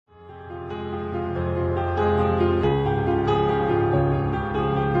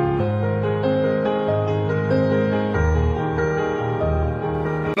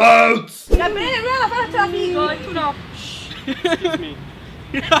Excuse me.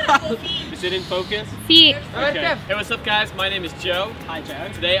 Is it in focus? Sí. Okay. Hey, what's up, guys? My name is Joe. Hi, Joe.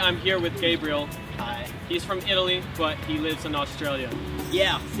 Today I'm here with Gabriel. Hi. He's from Italy, but he lives in Australia.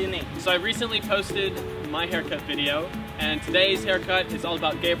 Yeah, Sydney. So I recently posted my haircut video, and today's haircut is all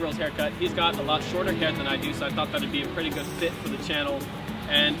about Gabriel's haircut. He's got a lot shorter hair than I do, so I thought that'd be a pretty good fit for the channel.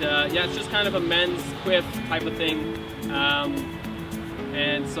 And yeah, it's just kind of a men's quiff type of thing.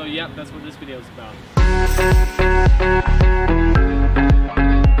 And so yeah, that's what this video is about.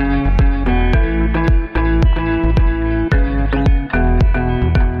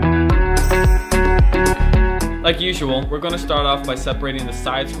 Like usual, we're going to start off by separating the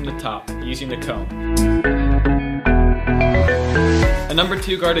sides from the top using the comb. A number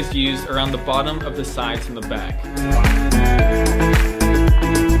 2 guard is used around the bottom of the sides from the back.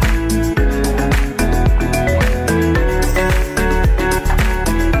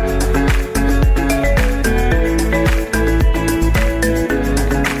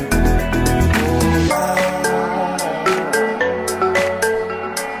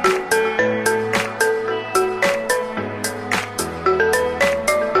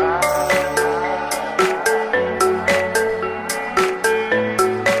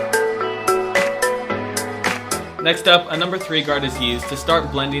 Next up, a number 3 guard is used to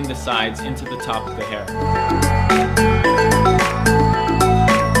start blending the sides into the top of the hair.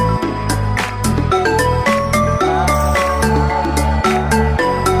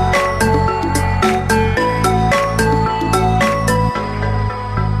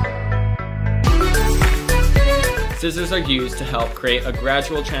 Scissors are used to help create a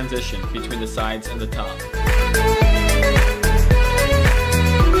gradual transition between the sides and the top.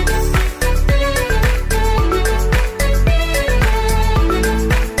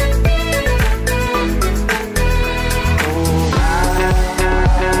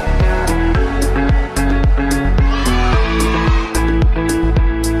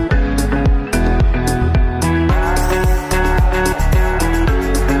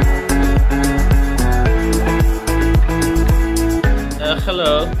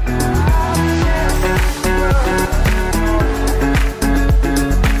 Hello.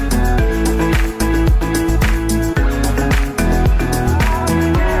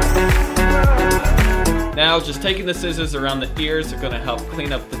 Now, just taking the scissors around the ears are going to help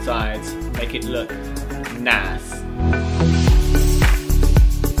clean up the sides, make it look nice.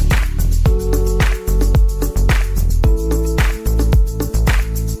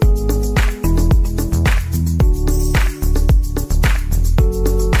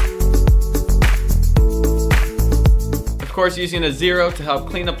 Of course, using a 0 to help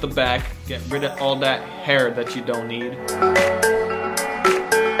clean up the back, get rid of all that hair that you don't need.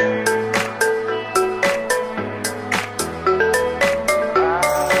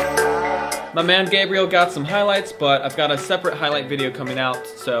 My man Gabriel got some highlights, but I've got a separate highlight video coming out,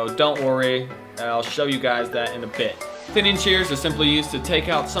 so don't worry, I'll show you guys that in a bit. Thinning shears are simply used to take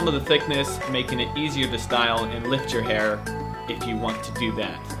out some of the thickness, making it easier to style and lift your hair if you want to do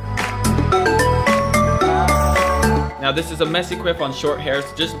that. Now this is a messy quiff on short hair,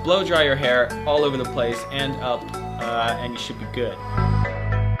 so just blow dry your hair all over the place and up, and you should be good.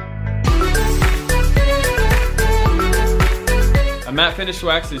 A matte finish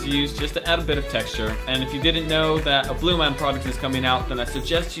wax is used just to add a bit of texture, and if you didn't know that a BluMaan product is coming out, then I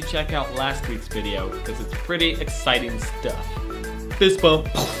suggest you check out last week's video, because it's pretty exciting stuff. Fist bump.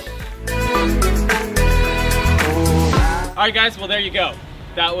 Alright guys, well there you go.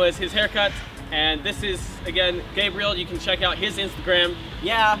 That was his haircut. And this is, again, Gabriel. You can check out his Instagram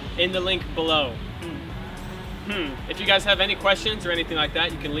in the link below. If you guys have any questions or anything like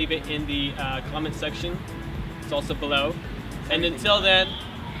that, you can leave it in the comment section. It's also below. And until then,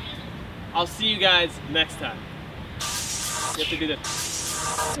 I'll see you guys next time. You have to do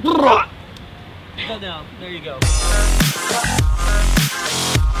this. No, there you go.